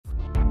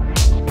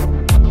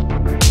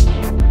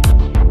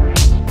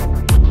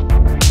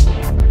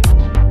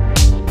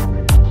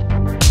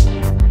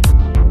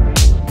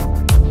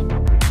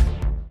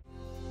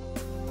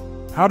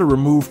How to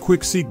remove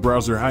QuickSeek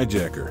browser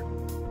hijacker.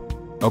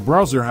 A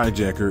browser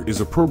hijacker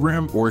is a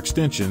program or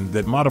extension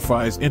that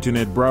modifies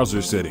internet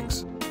browser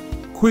settings.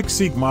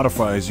 QuickSeek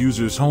modifies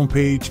users'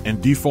 homepage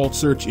and default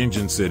search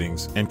engine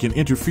settings and can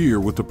interfere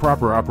with the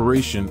proper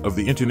operation of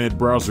the internet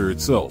browser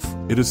itself.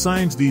 It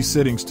assigns these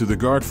settings to the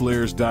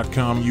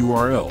guardflares.com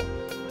URL.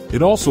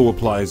 It also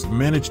applies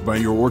Managed by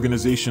Your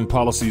Organization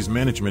Policies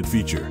Management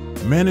feature.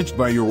 Managed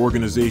by Your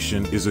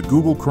Organization is a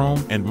Google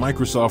Chrome and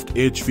Microsoft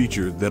Edge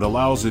feature that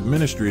allows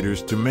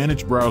administrators to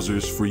manage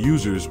browsers for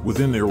users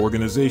within their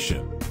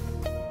organization.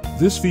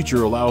 This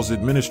feature allows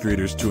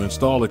administrators to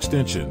install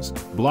extensions,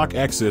 block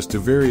access to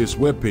various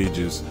web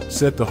pages,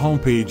 set the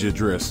homepage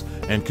address,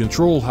 and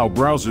control how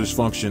browsers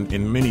function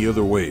in many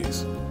other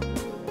ways.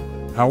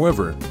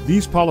 However,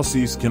 these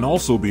policies can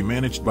also be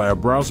managed by a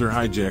browser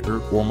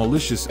hijacker or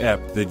malicious app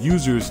that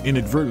users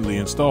inadvertently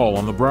install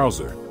on the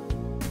browser.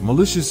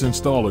 Malicious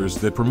installers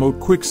that promote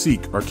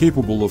QuickSeek are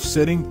capable of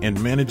setting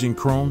and managing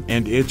Chrome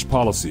and Edge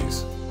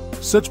policies.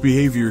 Such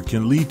behavior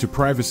can lead to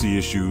privacy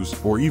issues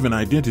or even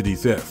identity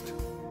theft.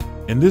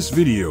 In this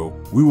video,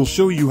 we will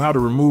show you how to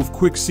remove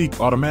QuickSeek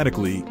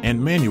automatically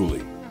and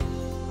manually.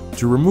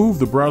 To remove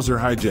the browser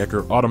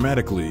hijacker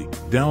automatically,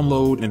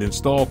 download and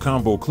install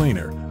Combo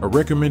Cleaner, a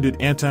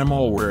recommended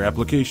anti-malware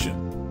application.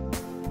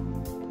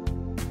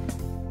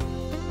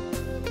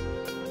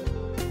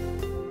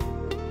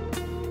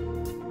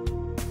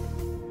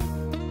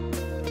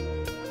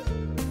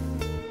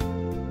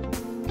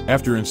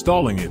 After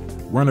installing it,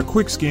 run a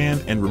quick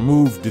scan and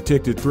remove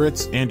detected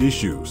threats and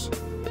issues.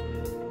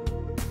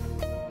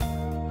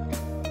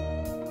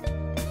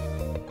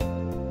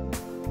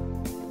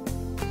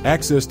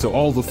 Access to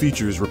all the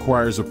features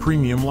requires a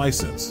premium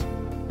license.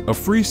 A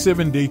free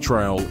 7-day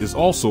trial is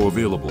also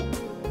available.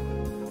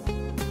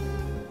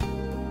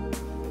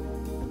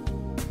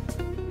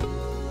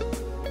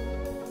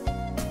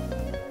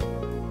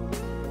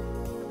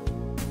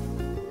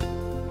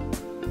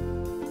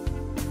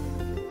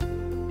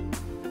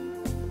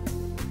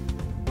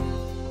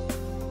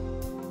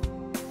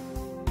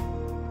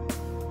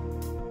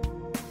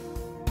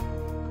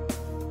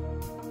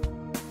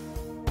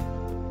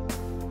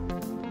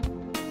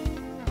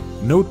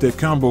 Note that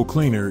Combo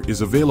Cleaner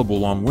is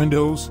available on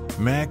Windows,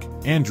 Mac,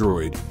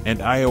 Android, and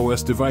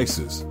iOS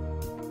devices.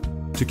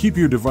 To keep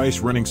your device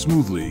running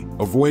smoothly,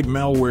 avoid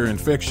malware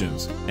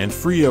infections, and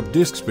free up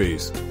disk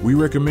space, we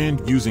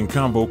recommend using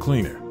Combo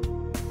Cleaner.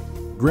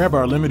 Grab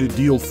our limited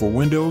deal for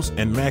Windows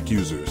and Mac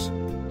users.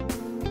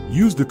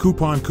 Use the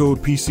coupon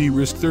code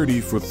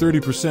PCRISK30 for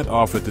 30%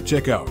 off at the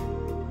checkout.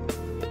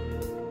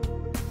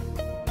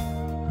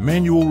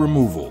 Manual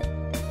removal.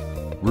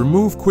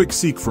 Remove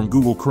QuickSeek from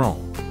Google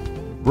Chrome.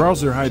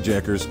 Browser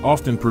hijackers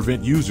often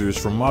prevent users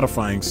from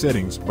modifying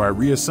settings by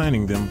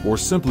reassigning them or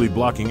simply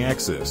blocking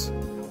access.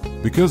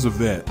 Because of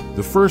that,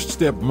 the first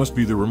step must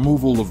be the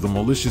removal of the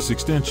malicious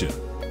extension.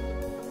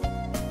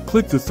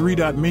 Click the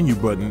three-dot menu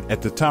button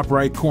at the top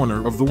right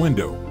corner of the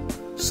window.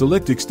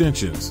 Select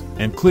Extensions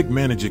and click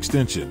Manage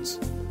Extensions.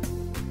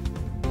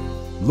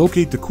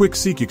 Locate the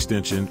QuickSeek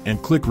extension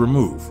and click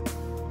Remove.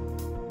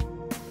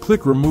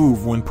 Click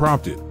Remove when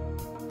prompted.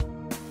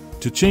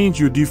 To change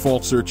your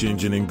default search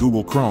engine in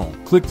Google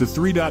Chrome, click the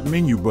three-dot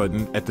menu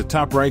button at the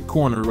top right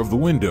corner of the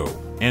window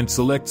and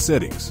select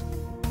Settings.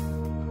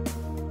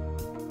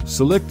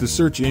 Select the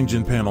Search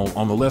Engine panel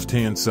on the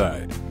left-hand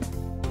side.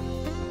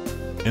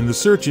 In the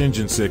Search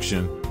Engine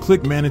section,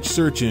 click Manage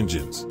Search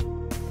Engines.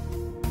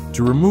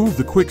 To remove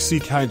the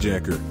QuickSeek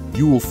hijacker,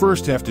 you will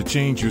first have to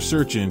change your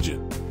search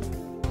engine.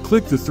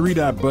 Click the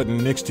three-dot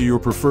button next to your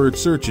preferred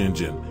search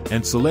engine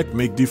and select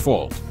Make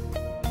Default.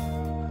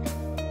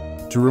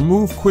 To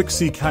remove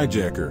QuickSeek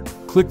hijacker,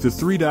 click the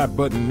three-dot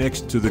button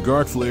next to the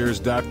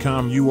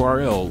guardflares.com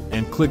URL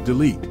and click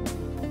Delete.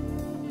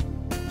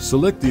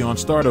 Select the On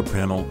Startup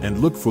panel and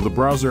look for the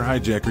browser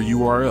hijacker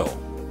URL.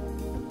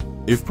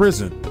 If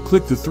present,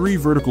 click the three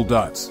vertical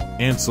dots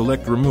and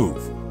select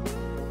Remove.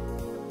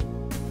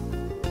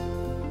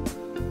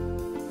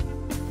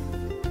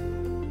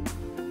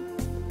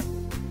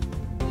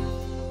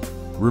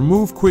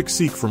 Remove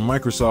QuickSeek from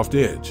Microsoft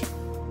Edge.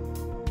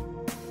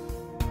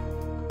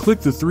 Click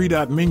the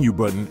three-dot menu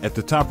button at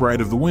the top right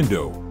of the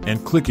window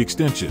and click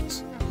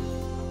Extensions.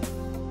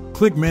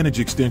 Click Manage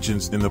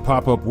Extensions in the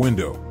pop-up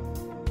window.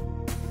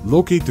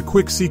 Locate the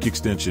QuickSeek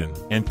extension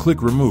and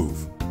click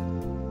Remove.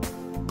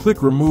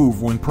 Click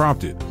Remove when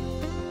prompted.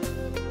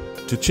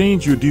 To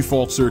change your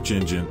default search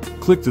engine,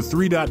 click the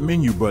three-dot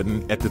menu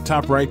button at the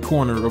top right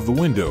corner of the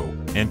window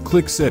and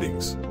click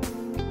Settings.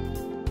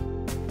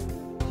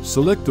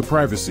 Select the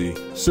Privacy,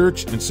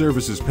 Search and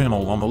Services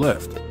panel on the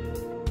left.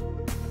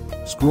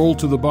 Scroll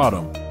to the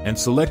bottom and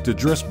select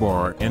Address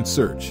Bar and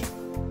Search.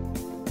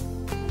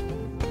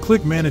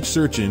 Click Manage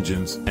Search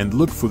Engines and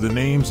look for the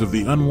names of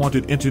the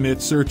unwanted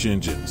internet search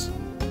engines.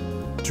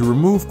 To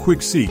remove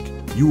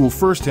QuickSeek, you will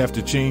first have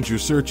to change your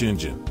search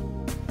engine.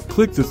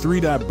 Click the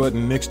three-dot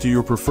button next to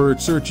your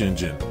preferred search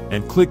engine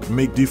and click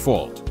Make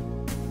Default.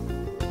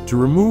 To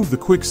remove the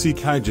QuickSeek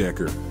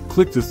hijacker,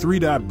 click the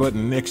three-dot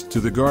button next to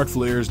the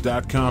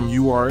guardflares.com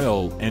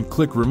URL and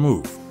click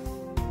Remove.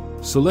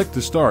 Select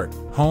the Start,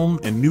 Home,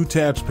 and New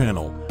Tabs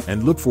panel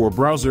and look for a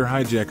browser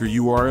hijacker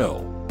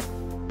URL.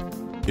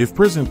 If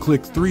present,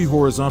 click 3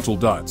 horizontal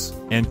dots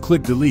and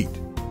click Delete.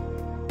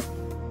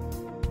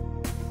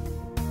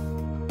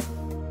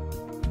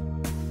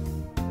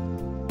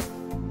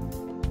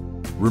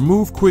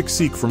 Remove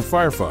QuickSeek from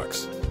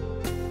Firefox.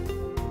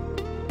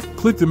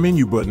 Click the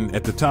menu button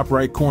at the top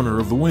right corner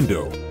of the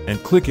window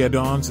and click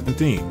Add-ons and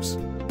Themes.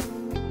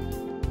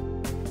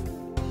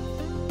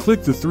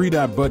 Click the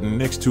three-dot button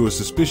next to a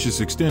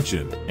suspicious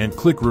extension and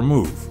click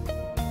Remove.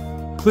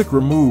 Click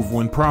Remove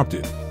when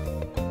prompted.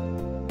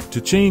 To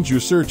change your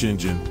search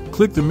engine,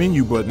 click the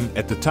menu button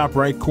at the top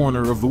right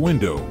corner of the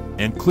window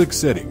and click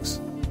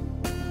Settings.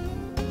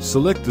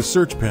 Select the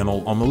search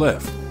panel on the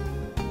left.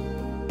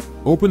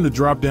 Open the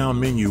drop-down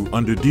menu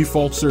under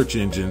Default Search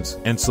Engines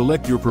and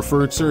select your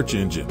preferred search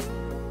engine.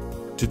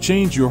 To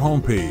change your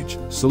home page,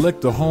 select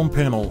the Home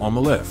panel on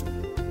the left.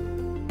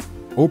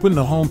 Open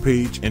the Home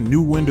page and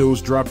New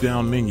Windows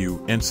drop-down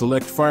menu and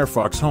select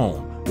Firefox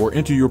Home or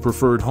enter your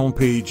preferred home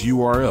page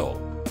URL.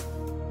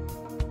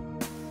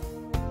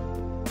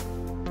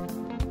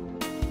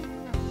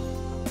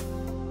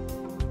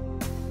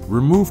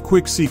 Remove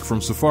QuickSeek from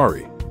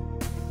Safari.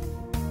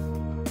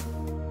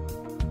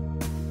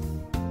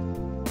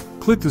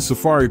 Click the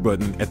Safari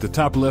button at the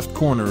top left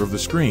corner of the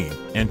screen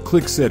and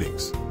click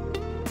Settings.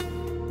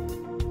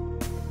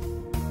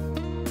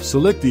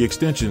 Select the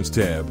Extensions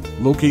tab,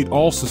 locate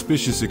all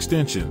suspicious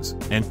extensions,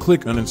 and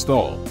click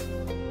Uninstall.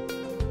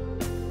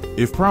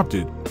 If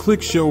prompted,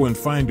 click Show in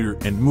Finder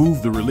and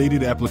move the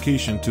related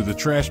application to the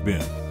trash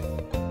bin.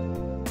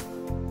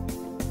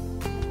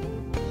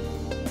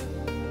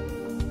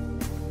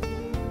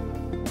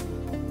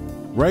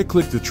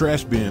 Right-click the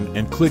trash bin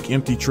and click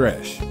Empty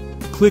Trash.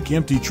 Click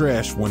Empty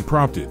Trash when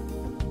prompted.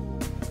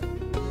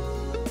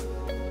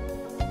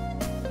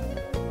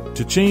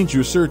 To change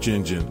your search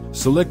engine,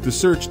 select the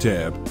Search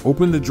tab,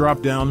 open the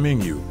drop-down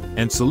menu,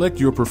 and select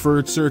your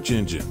preferred search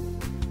engine.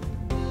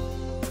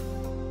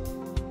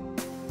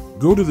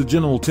 Go to the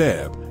General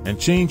tab and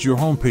change your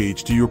home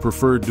page to your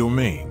preferred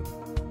domain.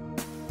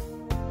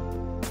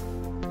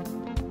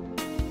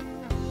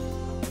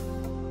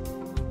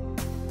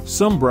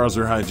 Some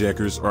browser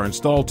hijackers are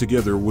installed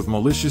together with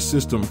malicious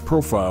system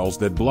profiles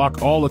that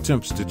block all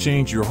attempts to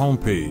change your home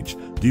page,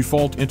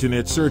 default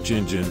internet search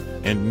engine,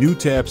 and new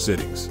tab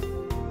settings.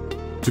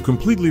 To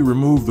completely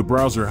remove the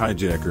browser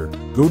hijacker,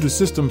 go to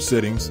System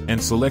Settings and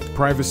select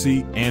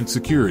Privacy and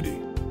Security.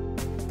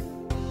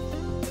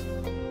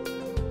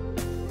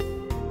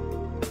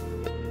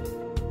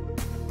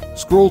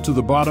 Scroll to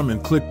the bottom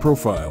and click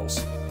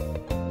Profiles.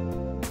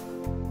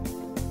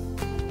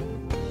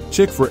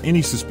 Check for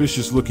any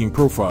suspicious-looking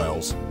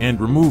profiles and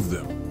remove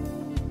them.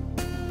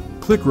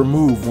 Click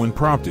Remove when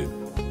prompted.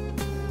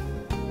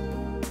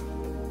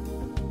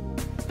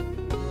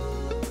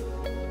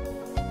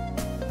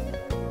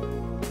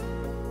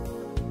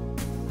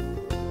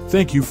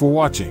 Thank you for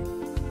watching.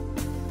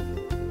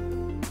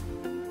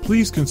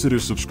 Please consider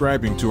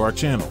subscribing to our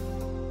channel.